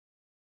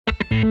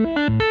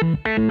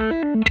My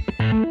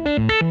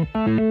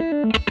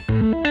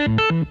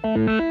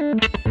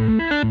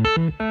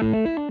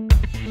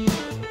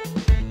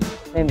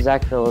name's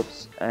Zach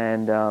Phillips,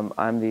 and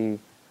I'm the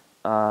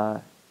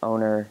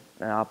owner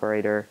and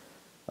operator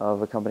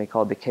of a company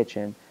called The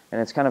Kitchen. And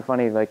it's kind of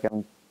funny, like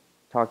I'm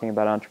talking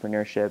about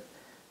entrepreneurship,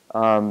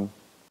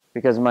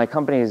 because my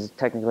company is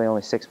technically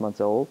only 6 months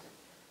old.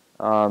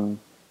 I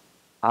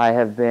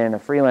have been a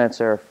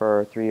freelancer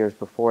for 3 years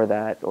before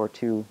that, or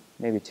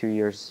maybe 2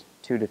 years,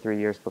 2 to 3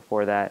 years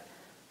before that.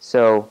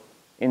 So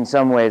in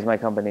some ways my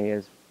company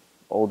is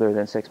older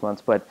than 6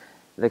 months, but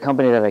the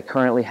company that I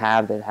currently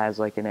have that has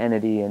like an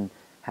entity and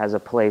has a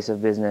place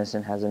of business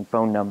and has a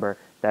phone number,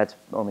 that's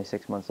only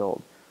 6 months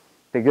old.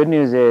 The good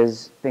news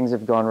is things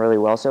have gone really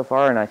well so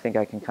far, and I think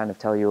I can kind of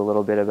tell you a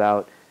little bit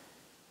about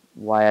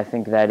why I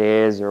think that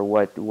is, or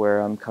where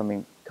I'm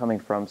coming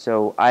from.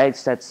 So I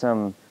set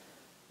some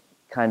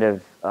kind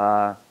of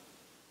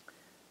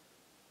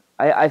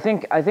I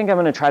think I'm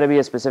going to try to be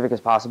as specific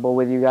as possible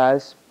with you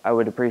guys. I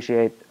would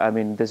appreciate, I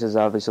mean, this is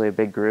obviously a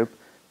big group,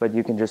 but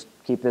you can just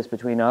keep this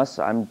between us.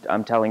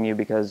 I'm telling you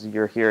because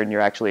you're here and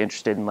you're actually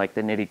interested in like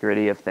the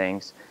nitty-gritty of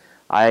things.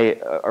 I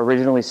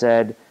originally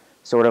said,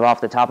 sort of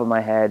off the top of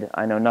my head,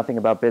 I know nothing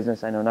about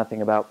business, I know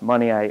nothing about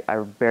money, I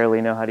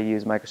barely know how to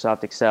use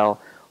Microsoft Excel,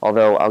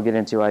 although I'll get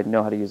into, I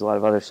know how to use a lot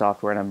of other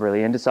software and I'm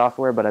really into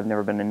software, but I've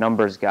never been a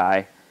numbers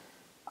guy.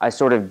 I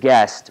sort of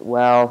guessed,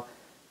 well,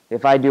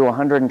 if I do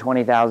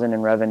 120,000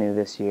 in revenue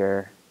this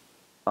year,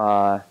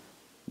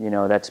 you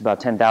know, that's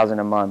about 10,000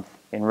 a month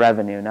in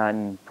revenue, not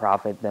in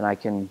profit, then I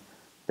can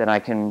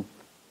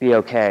be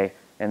okay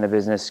and the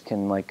business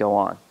can like go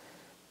on.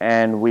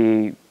 And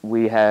we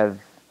have,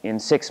 in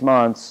 6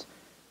 months,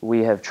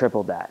 we have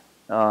tripled that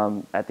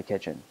at The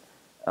Kitchen.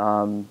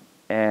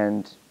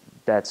 And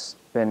that's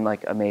been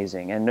like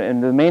amazing.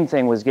 And the main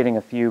thing was getting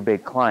a few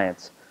big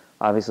clients.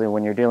 Obviously,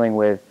 when you're dealing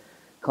with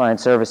client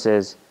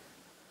services,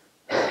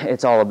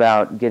 it's all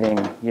about getting,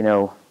 you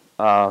know,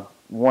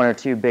 1 or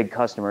 2 big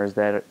customers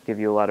that give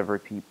you a lot of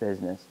repeat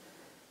business.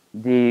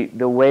 The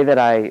way that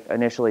I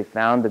initially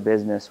found the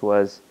business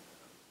was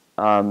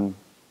that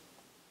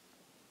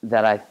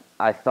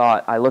I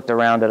thought, I looked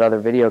around at other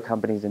video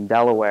companies in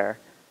Delaware,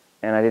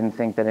 and I didn't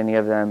think that any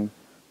of them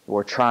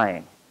were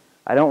trying.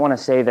 I don't want to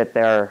say that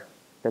they're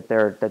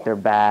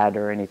bad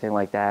or anything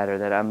like that, or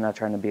that I'm not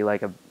trying to be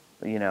like a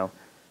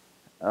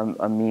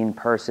mean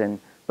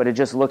person, but it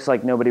just looks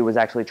like nobody was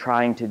actually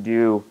trying to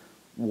do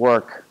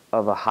work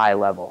of a high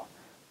level.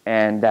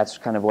 And that's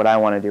kind of what I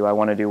want to do. I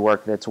want to do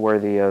work that's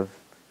worthy of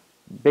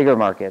bigger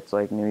markets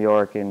like New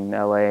York and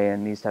LA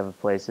and these type of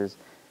places.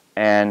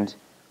 And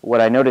what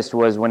I noticed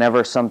was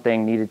whenever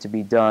something needed to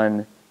be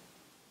done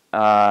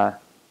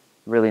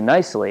really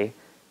nicely,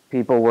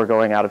 people were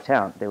going out of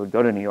town. They would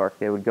go to New York,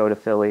 they would go to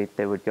Philly,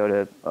 they would go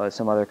to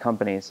some other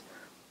companies.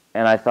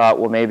 And I thought,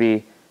 well,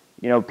 maybe,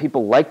 you know,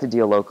 people like to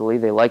deal locally.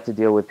 They like to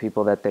deal with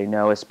people that they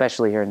know,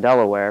 especially here in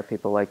Delaware.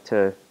 People like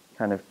to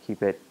kind of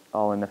keep it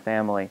all in the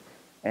family.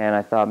 And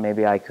I thought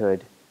maybe I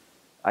could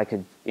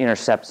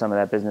intercept some of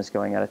that business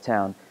going out of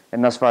town.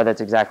 And thus far, that's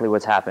exactly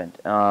what's happened.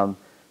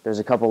 There's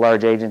a couple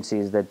large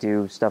agencies that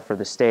do stuff for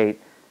the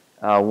state.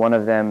 One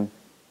of them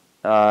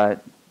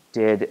was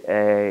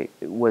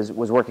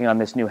working on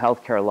this new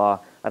healthcare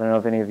law. I don't know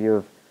if any of you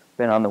have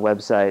been on the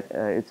website.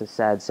 It's a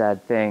sad,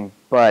 sad thing.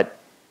 But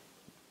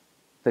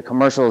the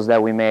commercials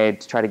that we made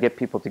to try to get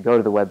people to go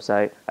to the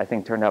website, I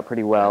think turned out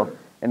pretty well.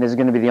 And this is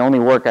going to be the only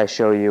work I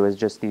show you is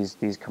just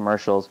these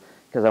commercials,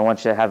 because I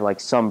want you to have like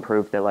some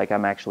proof that like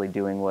I'm actually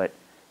doing what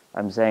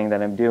I'm saying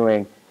that I'm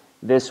doing.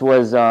 This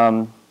was,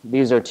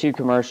 these are 2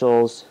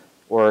 commercials,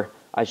 or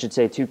I should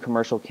say 2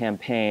 commercial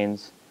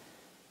campaigns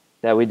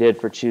that we did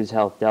for Choose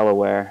Health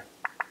Delaware,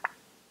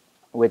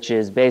 which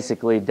is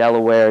basically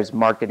Delaware's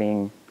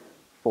marketing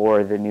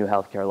for the new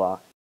healthcare law.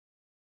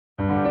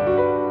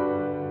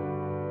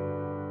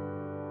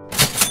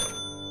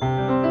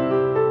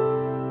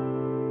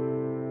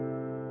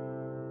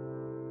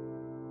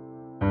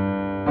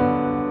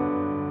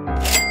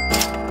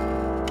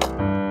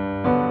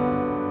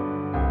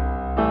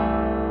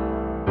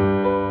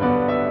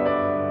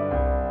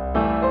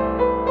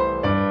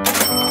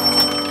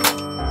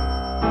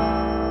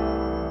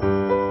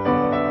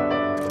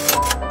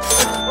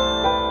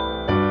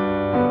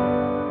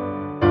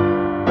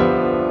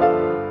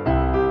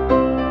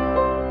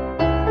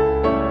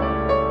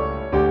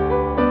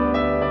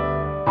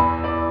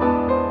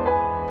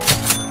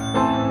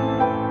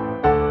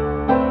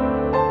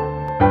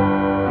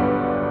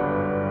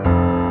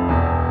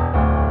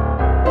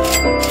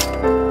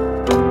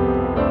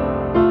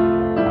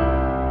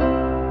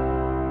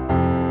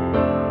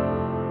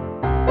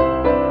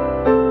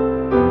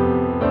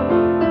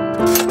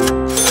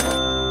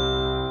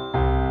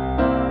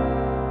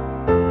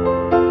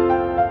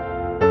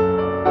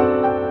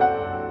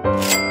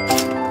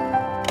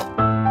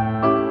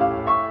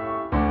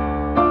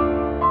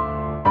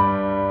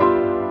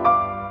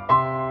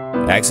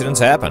 Accidents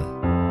happen.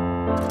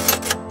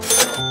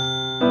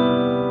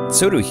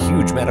 So do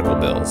huge medical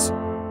bills.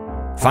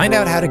 Find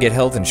out how to get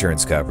health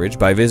insurance coverage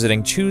by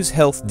visiting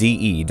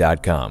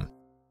choosehealthdE.com.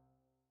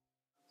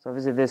 So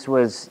obviously this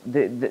was,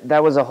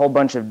 that was a whole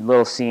bunch of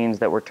little scenes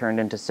that were turned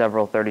into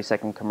several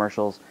 30-second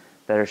commercials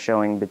that are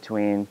showing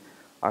between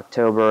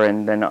October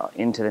and then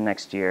into the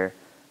next year.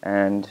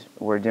 And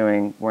we're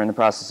in the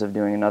process of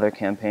doing another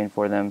campaign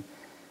for them.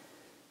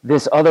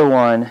 This other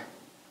one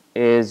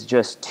is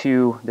just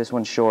this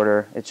one's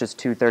shorter. It's just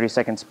two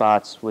 30-second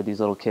spots with these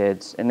little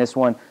kids. And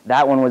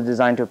that one was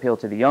designed to appeal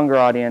to the younger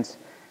audience.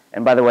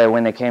 And by the way,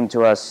 when they came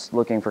to us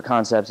looking for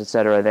concepts,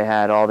 etc., they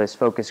had all this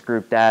focus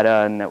group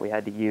data and that we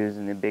had to use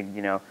and the big,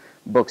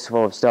 books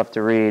full of stuff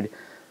to read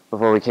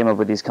before we came up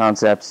with these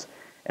concepts.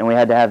 And we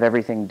had to have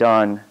everything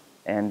done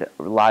and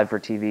live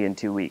for TV in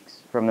 2 weeks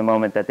from the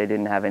moment that they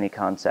didn't have any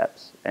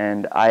concepts.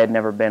 And I had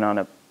never been on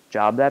a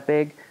job that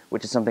big,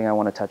 which is something I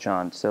want to touch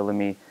on. So let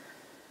me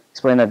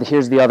explain that.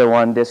 Here's the other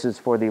one. This is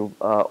for the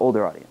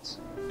older audience.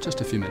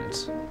 Just a few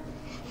minutes.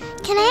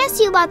 Can I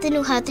ask you about the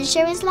new health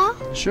insurance law?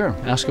 Sure,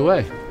 ask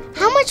away.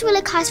 How much will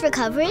it cost for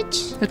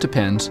coverage? It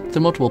depends. There are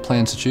multiple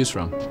plans to choose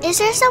from. Is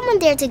there someone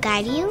there to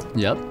guide you?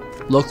 Yep.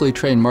 Locally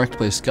trained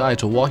marketplace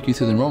guides will walk you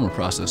through the enrollment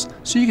process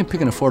so you can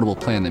pick an affordable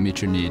plan that meets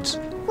your needs.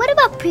 What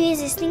about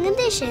pre-existing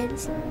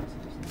conditions?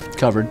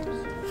 Covered.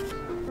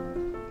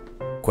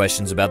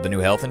 Questions about the new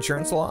health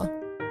insurance law?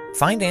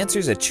 Find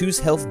answers at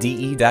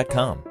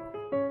choosehealthdE.com.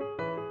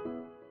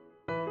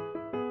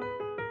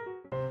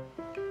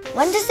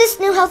 When does this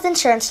new health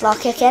insurance law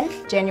kick in?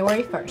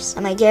 January 1st.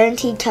 Am I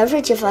guaranteed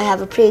coverage if I have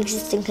a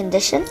pre-existing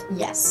condition?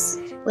 Yes.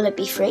 Will it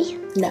be free?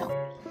 No.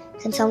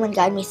 Can someone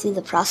guide me through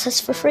the process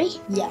for free?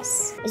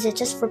 Yes. Is it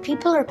just for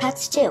people or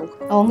pets too?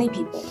 Only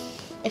people.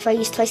 If I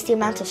use twice the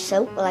amount of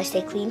soap, will I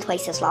stay clean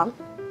twice as long?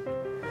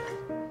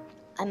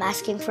 I'm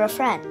asking for a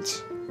friend.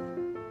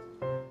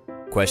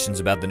 Questions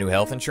about the new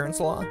health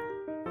insurance law?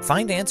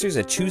 Find answers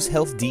at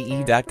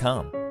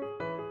choosehealthdE.com.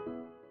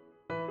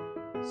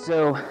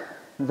 So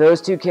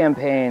those two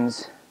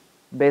campaigns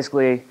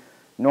basically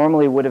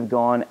normally would have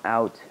gone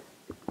out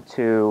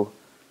to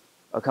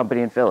a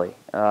company in Philly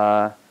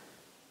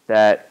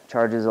that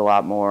charges a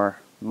lot more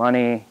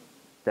money,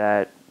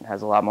 that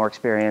has a lot more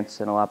experience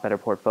and a lot better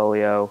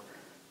portfolio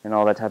and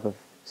all that type of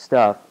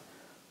stuff.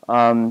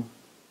 And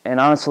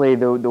honestly,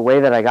 the way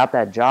that I got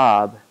that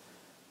job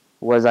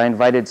was I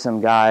invited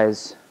some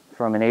guys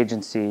from an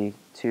agency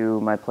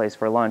to my place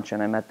for lunch,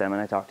 and I met them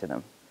and I talked to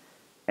them.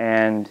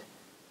 And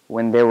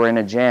when they were in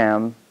a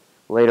jam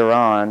later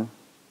on,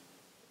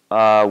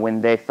 when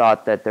they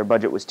thought that their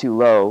budget was too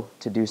low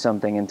to do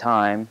something in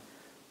time,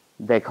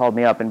 they called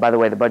me up. And by the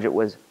way, the budget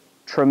was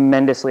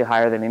tremendously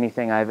higher than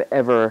anything I've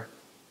ever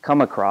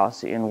come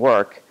across in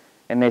work.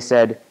 And they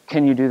said,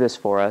 "Can you do this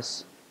for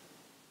us?"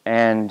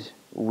 And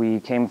we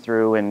came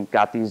through and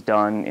got these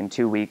done in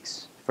 2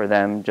 weeks for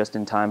them, just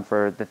in time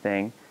for the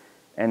thing.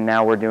 And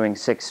now we're doing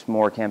 6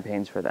 more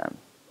campaigns for them,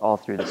 all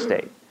through the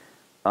state.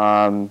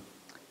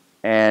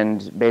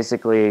 And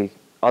basically,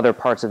 other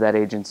parts of that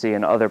agency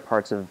and other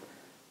parts of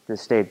the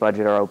state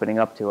budget are opening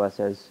up to us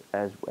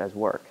as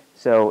work.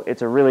 So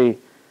it's a really,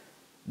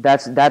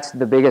 that's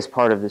the biggest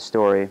part of the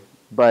story.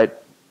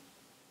 But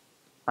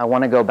I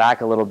want to go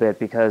back a little bit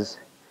because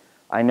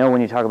I know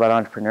when you talk about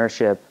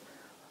entrepreneurship,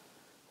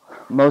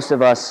 most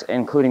of us,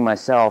 including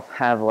myself,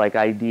 have like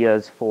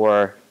ideas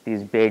for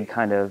these big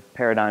kind of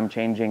paradigm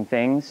changing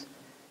things.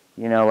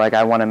 Like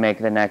I want to make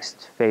the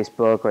next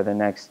Facebook or the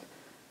next,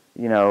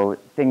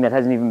 thing that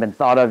hasn't even been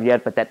thought of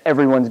yet, but that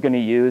everyone's going to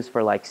use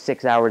for like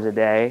 6 hours a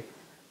day.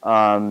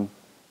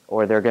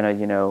 Or they're going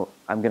to,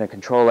 I'm going to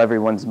control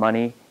everyone's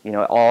money.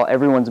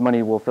 Everyone's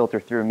money will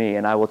filter through me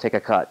and I will take a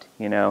cut,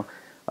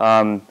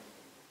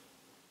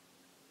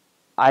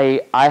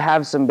 I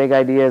have some big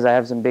ideas. I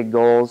have some big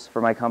goals for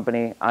my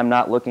company. I'm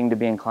not looking to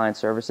be in client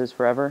services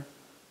forever.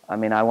 I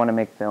mean, I want to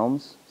make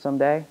films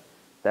someday.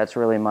 That's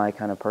really my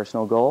kind of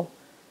personal goal.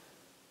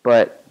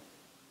 But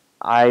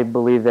I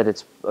believe that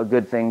it's a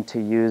good thing to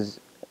use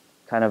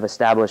kind of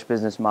established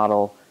business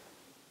model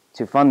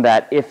to fund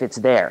that if it's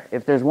there.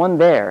 If there's one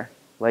there,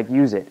 like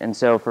use it. And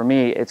so for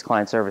me, it's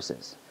client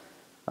services.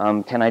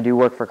 Can I do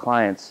work for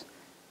clients?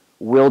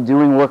 Will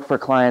doing work for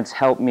clients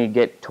help me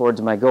get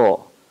towards my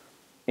goal?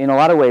 In a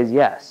lot of ways,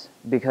 yes,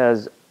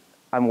 because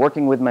I'm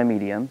working with my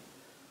medium.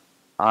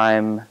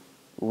 I'm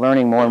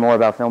learning more and more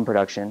about film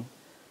production,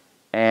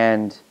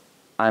 and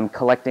I'm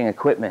collecting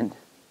equipment,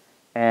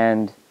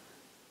 and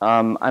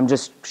I'm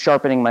just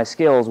sharpening my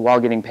skills while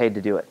getting paid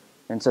to do it.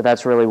 And so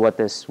that's really what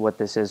this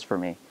is for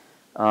me.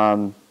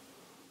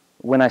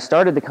 When I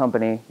started the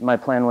company, my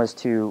plan was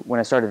when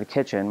I started the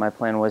kitchen, my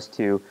plan was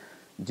to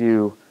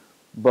do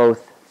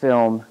both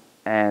film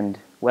and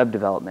web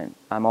development.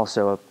 I'm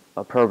also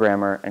a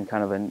programmer and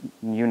kind of a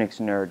Unix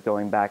nerd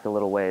going back a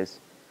little ways.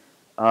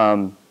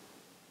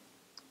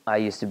 I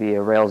used to be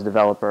a Rails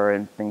developer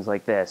and things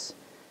like this.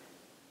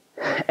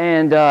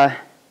 And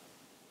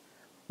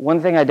one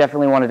thing I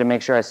definitely wanted to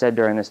make sure I said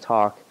during this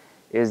talk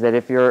is that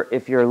if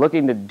you're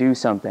looking to do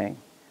something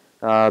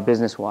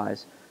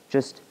business-wise,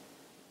 just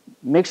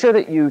make sure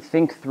that you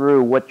think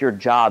through what your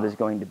job is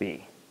going to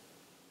be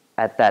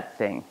at that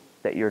thing.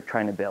 that you're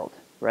trying to build,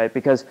 right?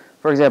 Because,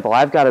 for example,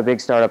 I've got a big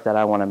startup that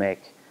I want to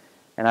make,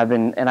 and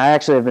I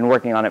actually have been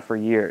working on it for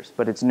years,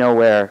 but it's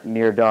nowhere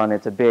near done.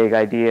 It's a big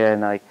idea,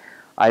 and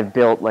I've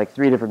built like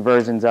 3 different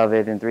versions of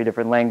it in 3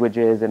 different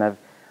languages, and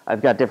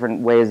I've got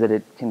different ways that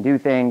it can do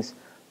things,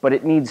 but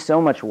it needs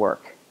so much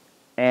work.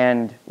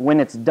 And when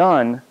it's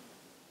done,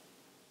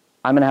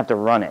 I'm going to have to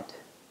run it.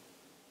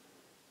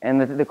 And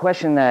the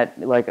question that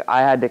like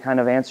I had to kind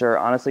of answer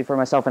honestly for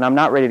myself, and I'm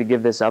not ready to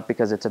give this up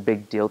because it's a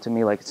big deal to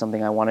me, like it's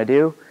something I want to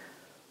do,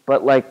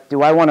 but like,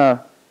 do I want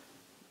to,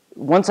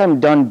 once I'm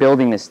done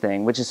building this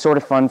thing, which is sort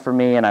of fun for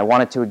me and I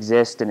want it to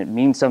exist and it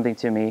means something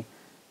to me,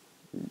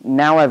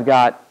 now I've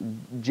got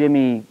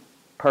Jimmy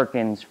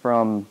Perkins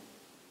from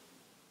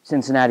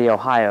Cincinnati,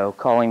 Ohio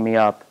calling me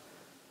up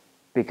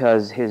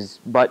because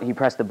he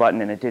pressed the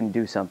button and it didn't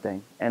do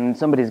something. And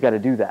somebody's got to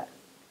do that.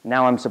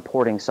 Now I'm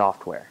supporting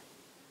software.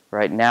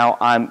 Right now,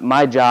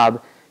 my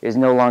job is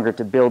no longer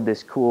to build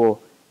this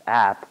cool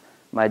app.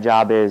 My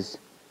job is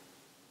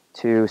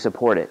to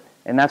support it.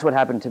 And that's what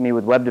happened to me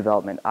with web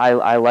development.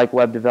 I like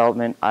web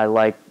development. I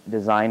like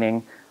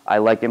designing. I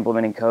like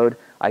implementing code.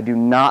 I do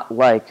not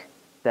like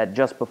that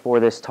just before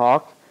this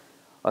talk,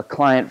 a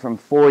client from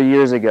 4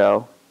 years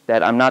ago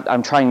that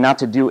I'm trying not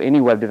to do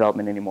any web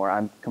development anymore.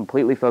 I'm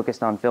completely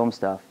focused on film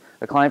stuff.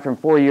 A client from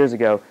 4 years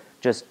ago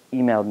just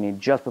emailed me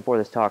just before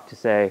this talk to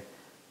say,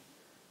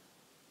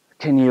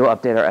 can you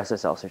update our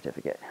SSL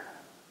certificate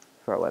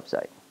for our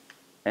website?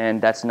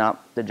 And that's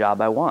not the job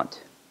I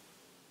want.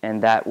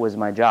 And that was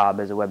my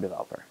job as a web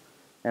developer.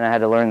 And I had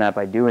to learn that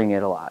by doing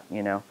it a lot,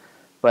 you know.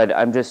 But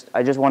I just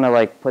want to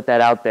like put that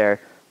out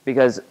there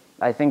because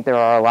I think there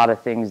are a lot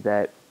of things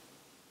that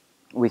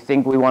we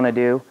think we want to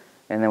do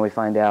and then we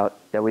find out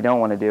that we don't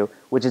want to do,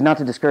 which is not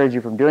to discourage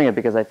you from doing it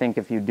because I think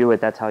if you do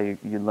it, that's how you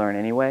learn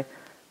anyway.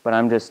 But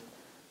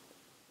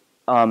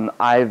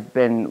I've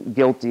been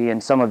guilty,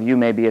 and some of you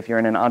maybe, if you're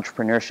in an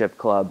entrepreneurship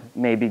club,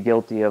 may be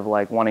guilty of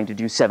like wanting to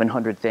do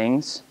 700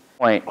 things.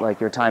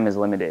 Like your time is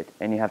limited,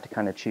 and you have to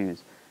kind of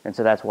choose. And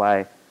so that's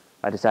why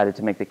I decided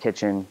to make the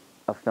kitchen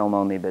a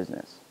film-only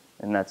business.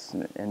 And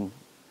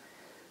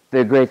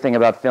the great thing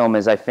about film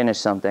is I finish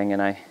something,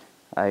 and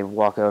I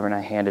walk over and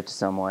I hand it to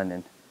someone,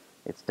 and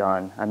it's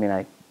done. I mean,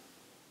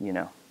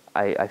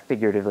 I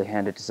figuratively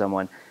hand it to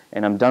someone,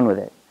 and I'm done with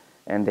it.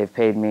 And they've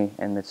paid me,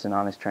 and it's an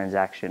honest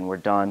transaction. We're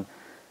done.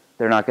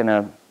 They're not going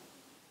to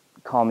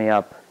call me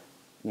up,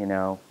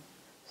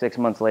 6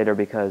 months later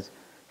because,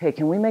 hey,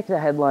 can we make the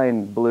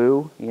headline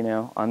blue,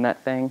 on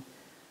that thing?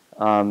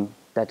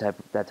 That type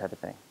of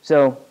thing.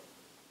 So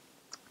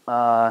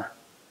that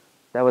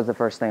was the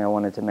first thing I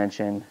wanted to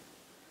mention.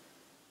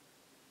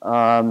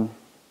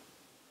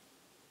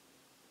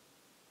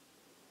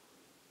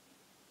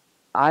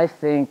 I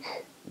think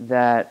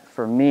that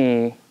for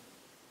me,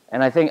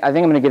 and I think I'm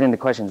going to get into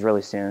questions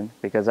really soon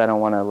because I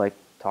don't want to like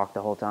talk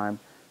the whole time.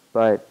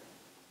 But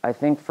I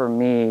think for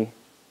me,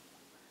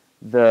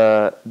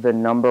 the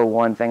number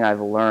one thing I've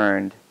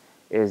learned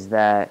is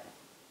that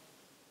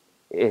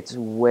it's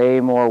way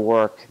more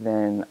work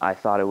than I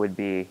thought it would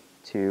be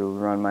to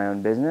run my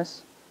own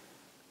business.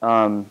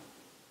 You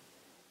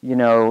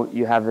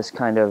have this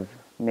kind of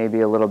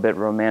maybe a little bit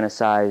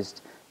romanticized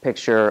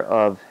picture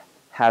of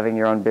having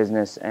your own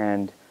business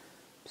and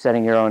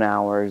setting your own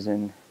hours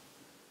and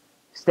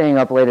staying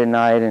up late at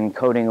night and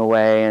coding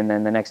away, and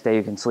then the next day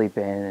you can sleep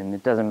in, and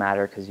it doesn't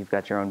matter because you've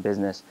got your own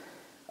business.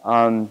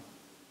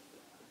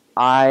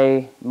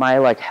 My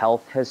like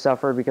health has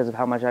suffered because of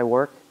how much I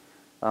work.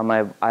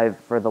 I've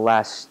for the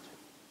last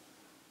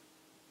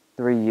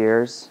 3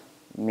 years,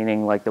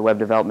 meaning like the web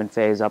development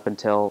phase up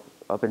until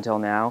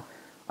now,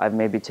 I've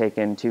maybe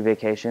taken 2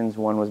 vacations.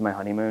 One was my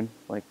honeymoon,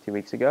 like 2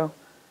 weeks ago,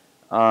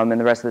 and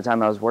the rest of the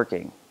time I was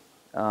working,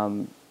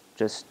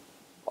 just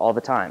all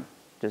the time.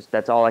 Just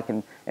that's all I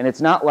can, and it's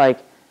not like,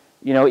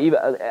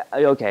 even,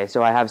 okay,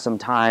 so I have some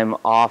time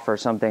off or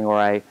something, or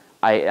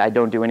I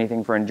don't do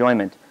anything for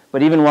enjoyment.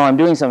 But even while I'm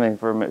doing something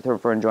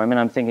for enjoyment,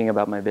 I'm thinking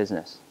about my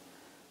business,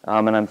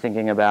 and I'm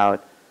thinking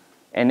about,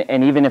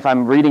 and even if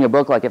I'm reading a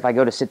book, like if I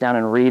go to sit down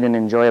and read and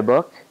enjoy a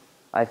book,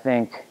 I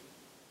think,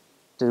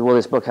 will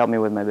this book help me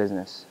with my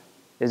business?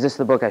 Is this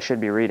the book I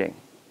should be reading?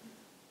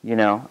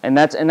 And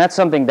that's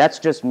something, that's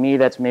just me,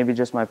 that's maybe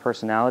just my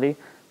personality,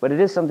 but it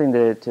is something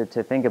to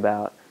think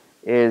about.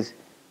 Is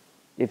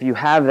if you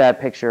have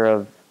that picture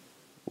of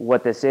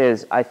what this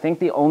is, I think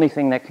the only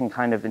thing that can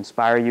kind of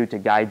inspire you to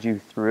guide you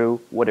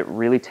through what it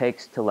really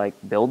takes to like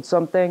build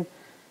something,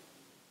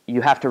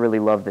 you have to really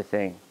love the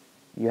thing.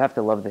 You have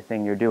to love the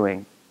thing you're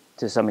doing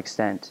to some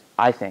extent,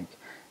 I think.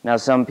 Now,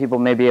 some people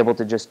may be able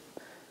to just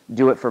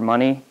do it for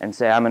money and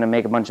say, I'm going to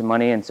make a bunch of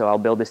money, and so I'll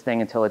build this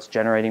thing until it's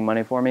generating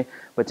money for me.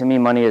 But to me,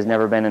 money has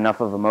never been enough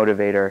of a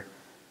motivator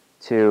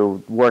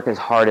to work as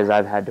hard as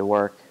I've had to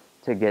work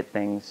to get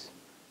things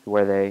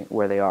where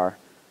they are.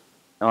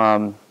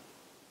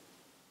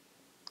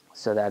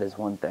 So that is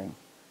one thing.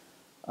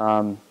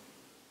 And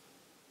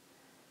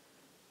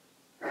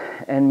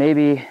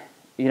maybe,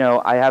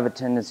 I have a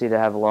tendency to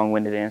have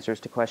long-winded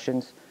answers to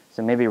questions.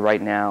 So maybe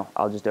right now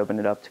I'll just open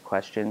it up to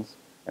questions.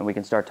 and we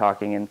can start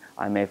talking, and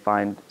I may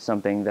find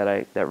something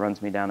that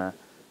runs me down a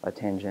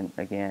tangent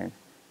again.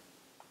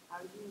 How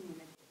do you manage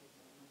the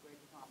vision? Where do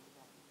you come up with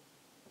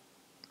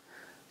that?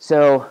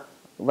 So,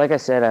 like I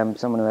said, I'm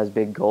someone who has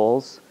big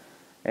goals,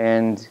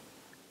 and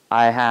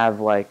I have,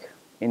 like,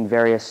 in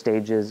various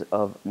stages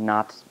of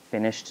not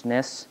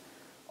finishedness,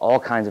 all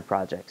kinds of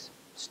projects,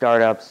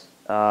 startups,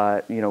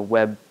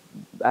 web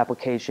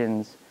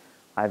applications.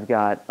 I've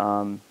got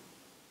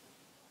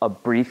a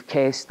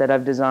briefcase that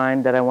I've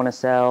designed that I want to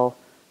sell,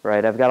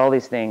 right? I've got all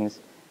these things,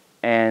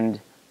 and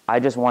I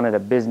just wanted a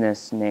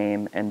business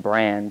name and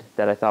brand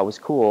that I thought was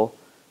cool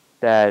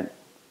that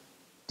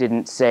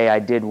didn't say I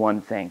did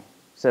one thing,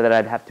 so that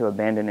I'd have to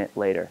abandon it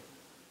later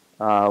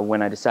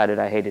when I decided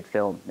I hated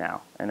film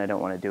now and I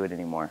don't want to do it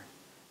anymore.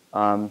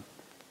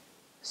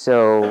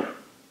 So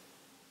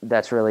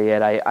that's really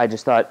it. I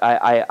just thought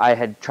I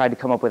had tried to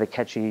come up with a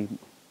catchy,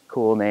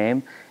 cool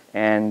name,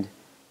 and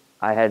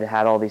I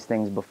had all these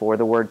things before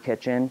the word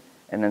kitchen,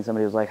 and then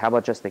somebody was like, how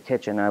about just the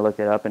kitchen? And I looked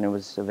it up, and it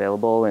was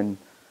available, and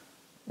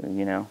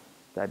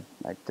that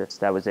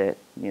was it.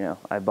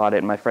 I bought it,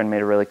 and my friend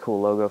made a really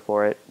cool logo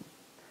for it.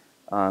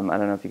 I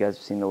don't know if you guys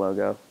have seen the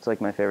logo. It's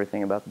like my favorite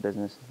thing about the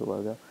business is the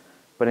logo.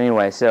 But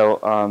anyway,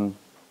 so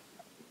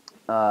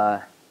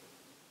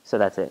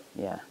that's it.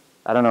 Yeah,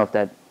 I don't know if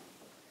that.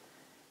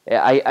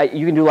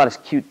 You can do a lot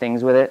of cute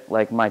things with it.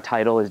 Like my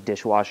title is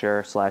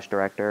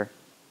dishwasher/director.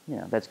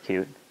 Yeah, that's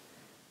cute.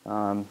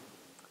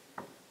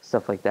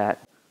 Stuff like that.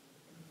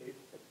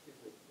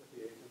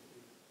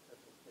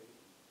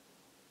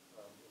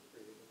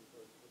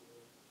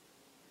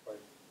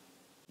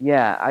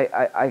 Yeah,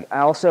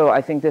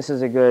 I think this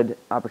is a good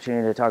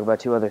opportunity to talk about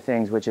two other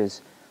things, which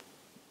is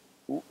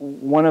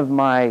one of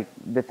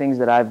the things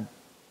that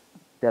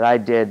I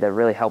did that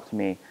really helped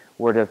me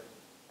were to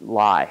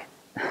lie.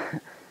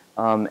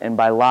 And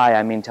by lie,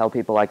 I mean tell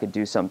people I could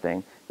do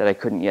something that I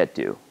couldn't yet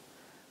do.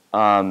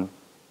 And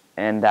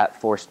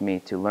that forced me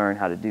to learn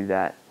how to do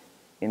that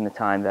in the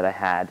time that I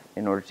had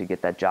in order to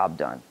get that job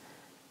done.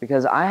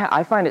 Because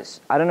I find it,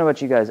 I don't know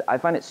about you guys, I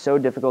find it so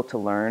difficult to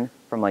learn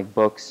from like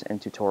books and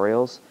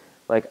tutorials.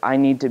 Like I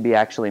need to be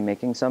actually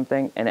making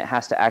something, and it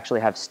has to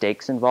actually have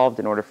stakes involved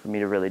in order for me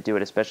to really do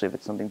it, especially if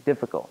it's something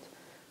difficult,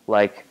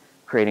 like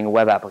creating a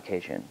web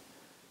application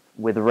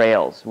with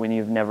Rails when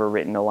you've never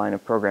written a line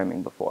of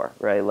programming before,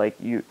 right?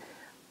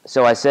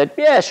 So I said,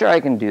 yeah, sure, I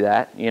can do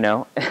that,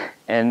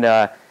 and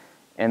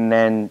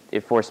then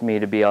it forced me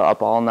to be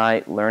up all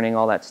night learning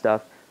all that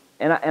stuff.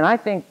 And I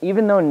think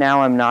even though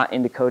now I'm not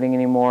into coding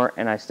anymore,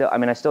 and I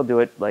still do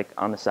it like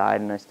on the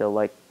side, and I still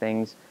like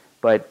things,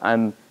 but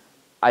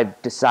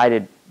I've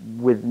decided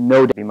with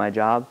no doubt to be my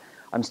job.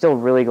 I'm still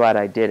really glad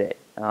I did it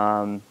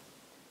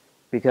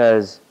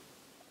because,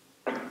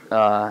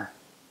 and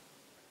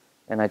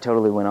I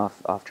totally went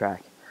off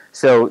track.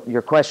 So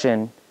your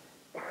question,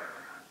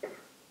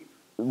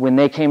 when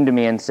they came to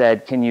me and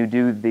said, "Can you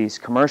do these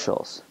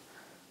commercials?"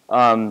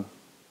 I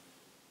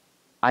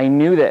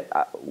knew that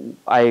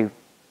I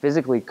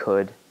physically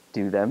could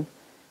do them.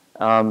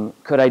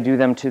 Could I do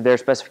them to their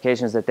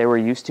specifications that they were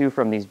used to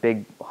from these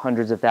big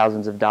hundreds of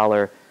thousands of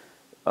dollar,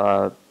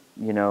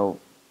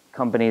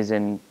 companies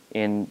in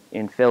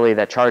Philly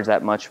that charge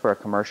that much for a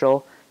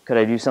commercial? Could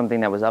I do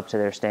something that was up to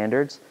their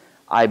standards?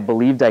 I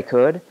believed I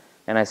could,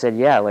 and I said,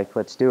 yeah,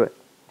 let's do it.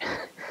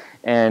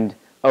 And,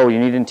 oh, you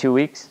need it in 2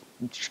 weeks?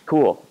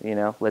 Cool,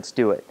 let's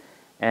do it.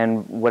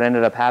 And what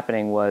ended up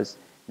happening was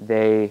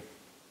I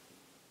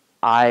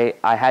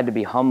had to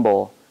be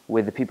humble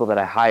with the people that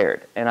I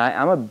hired. And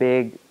I'm a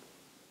big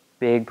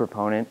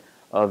proponent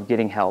of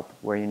getting help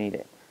where you need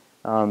it.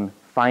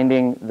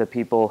 Finding the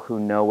people who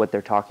know what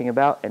they're talking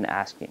about and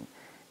asking.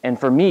 And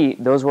for me,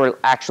 those were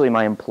actually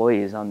my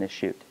employees on this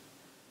shoot.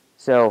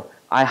 So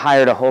I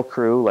hired a whole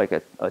crew, like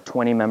a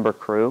 20-member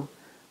crew.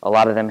 A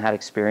lot of them had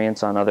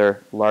experience on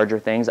other larger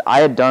things.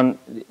 Don't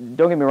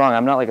get me wrong,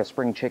 I'm not like a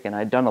spring chicken.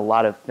 I'd done a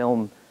lot of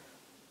film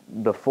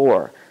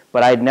before,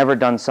 but I'd never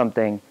done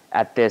something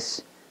at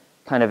this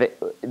kind of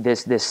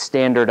this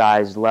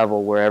standardized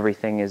level where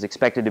everything is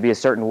expected to be a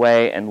certain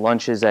way, and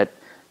lunch is at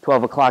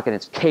 12 o'clock and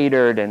it's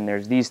catered, and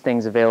there's these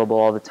things available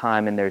all the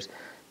time, and there's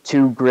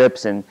 2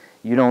 grips, and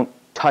you don't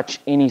touch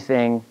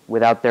anything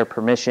without their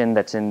permission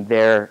that's in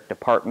their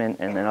department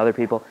and then other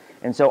people.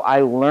 And so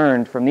I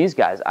learned from these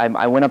guys.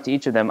 I went up to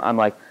each of them. I'm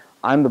like,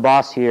 I'm the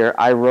boss here.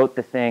 I wrote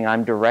the thing.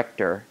 I'm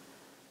director.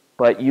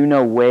 But you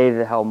know way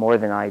the hell more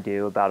than I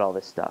do about all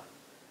this stuff.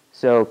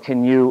 So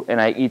can you,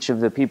 and each of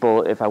the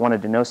people, if I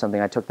wanted to know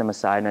something, I took them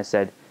aside and I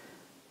said,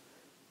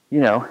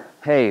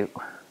 hey,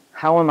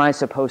 how am I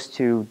supposed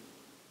to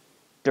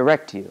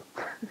direct you?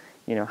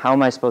 How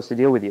am I supposed to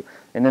deal with you?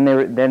 And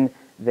then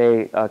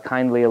they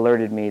kindly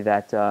alerted me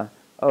that,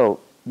 oh,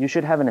 you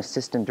should have an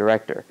assistant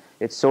director.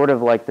 It's sort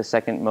of like the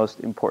second most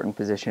important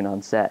position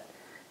on set.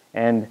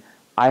 And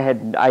I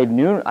had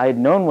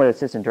known what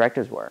assistant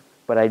directors were,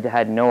 but I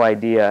had no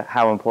idea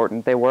how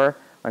important they were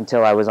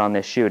until I was on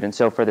this shoot. And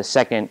so for the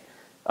second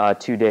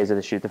 2 days of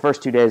the shoot, the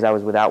first 2 days I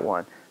was without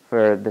one.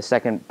 For the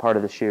second part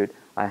of the shoot,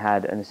 I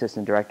had an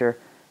assistant director.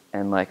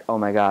 and like, oh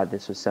my God,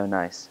 this was so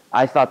nice.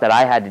 I thought that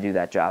I had to do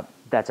that job.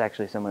 That's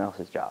actually someone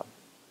else's job.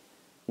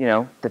 You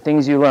know, the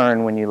things you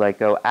learn when you like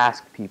go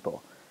ask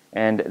people.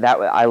 And that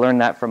I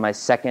learned that from my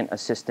second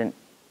assistant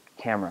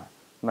camera.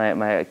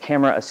 My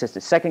camera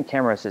assistant, second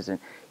camera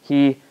assistant.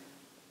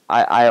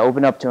 I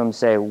opened up to him,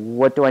 say,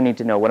 what do I need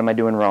to know? What am I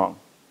doing wrong?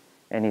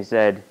 And he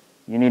said,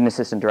 you need an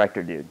assistant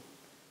director, dude.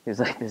 He's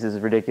like, this is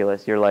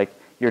ridiculous.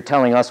 You're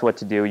telling us what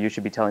to do. You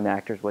should be telling the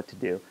actors what to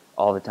do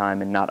all the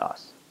time and not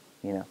us,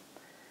 you know.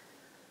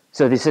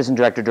 So the assistant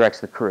director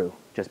directs the crew,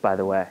 just by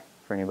the way,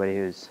 for anybody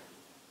who's,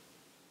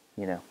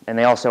 you know. And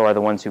they also are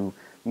the ones who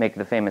make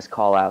the famous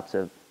call-outs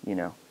of, you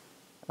know,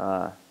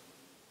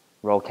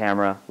 roll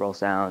camera, roll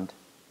sound,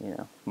 you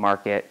know,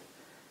 mark it.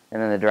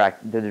 And then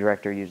the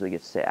director usually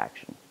gets to say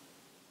action.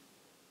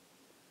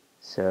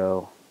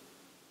 So,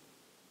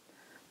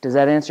 does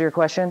that answer your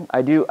question?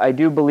 I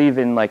do believe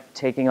in like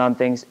taking on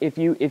things. If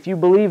you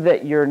believe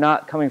that you're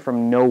not coming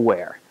from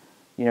nowhere,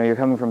 you know, you're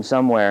coming from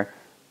somewhere,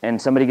 and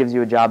somebody gives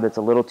you a job that's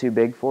a little too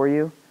big for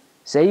you,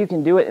 say you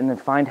can do it and then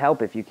find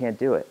help if you can't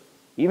do it.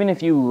 Even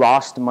if you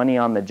lost money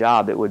on the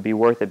job, it would be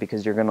worth it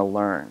because you're going to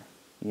learn,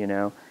 you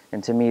know?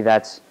 And to me,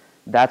 that's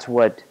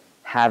what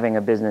having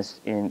a business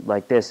in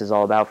like this is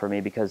all about for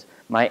me, because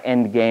my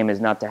end game is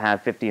not to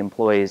have 50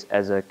 employees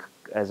as a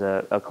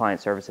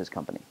client services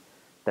company.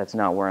 That's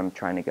not where I'm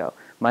trying to go.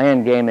 My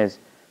end game is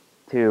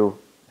to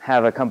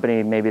have a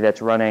company maybe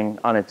that's running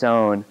on its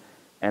own,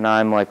 and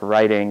I'm like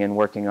writing and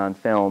working on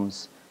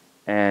films,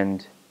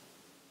 and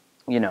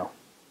you know,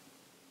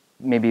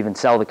 maybe even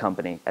sell the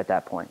company at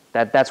that point.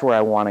 That's where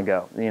I want to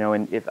go. You know,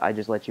 and if I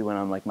just let you in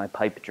on like my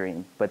pipe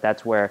dream, but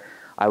that's where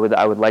I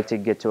would like to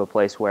get to a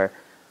place where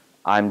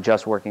I'm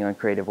just working on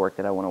creative work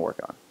that I want to work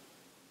on.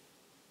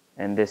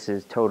 And this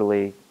is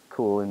totally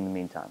cool in the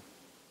meantime.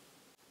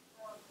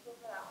 So for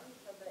that one, you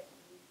said that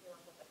you came up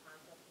with the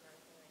concepts and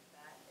everything like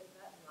that. Is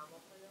that normal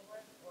for your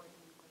work, or do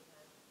you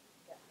sometimes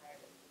get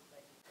hired as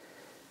like?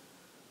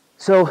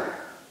 So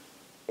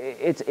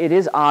it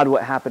is odd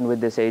what happened with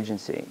this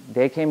agency.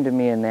 They came to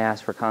me and they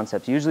asked for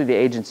concepts. Usually the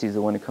agency is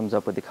the one who comes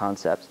up with the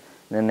concepts,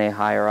 and then they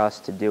hire us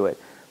to do it.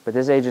 But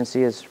this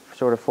agency is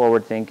sort of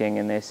forward thinking,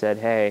 and they said,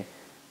 hey,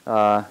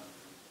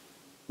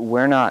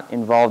 we're not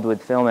involved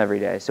with film every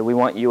day, so we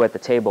want you at the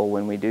table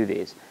when we do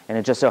these. And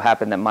it just so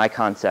happened that my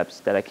concepts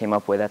that I came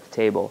up with at the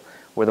table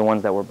were the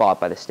ones that were bought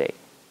by the state.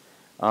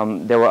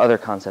 There were other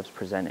concepts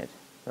presented,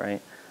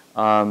 right?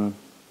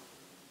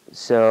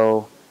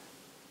 So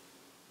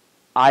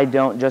I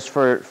don't, just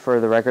for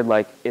the record,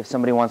 like if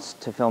somebody wants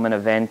to film an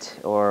event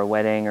or a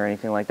wedding or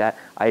anything like that,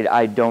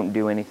 I don't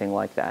do anything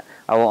like that.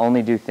 I will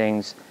only do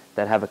things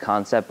that have a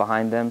concept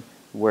behind them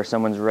where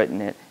someone's written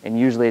it, and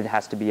usually it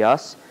has to be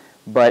us.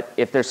 But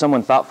if there's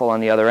someone thoughtful on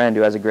the other end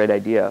who has a great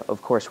idea,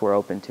 of course we're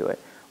open to it.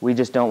 We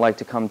just don't like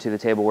to come to the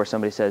table where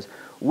somebody says,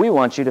 we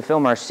want you to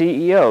film our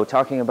CEO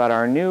talking about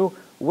our new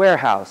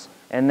warehouse.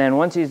 And then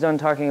once he's done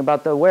talking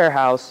about the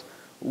warehouse,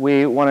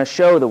 we want to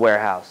show the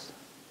warehouse.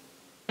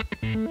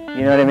 You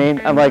know what I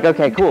mean? I'm like,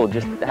 okay, cool,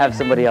 just have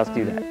somebody else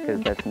do that,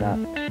 because that's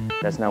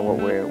not what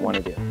we want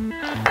to do.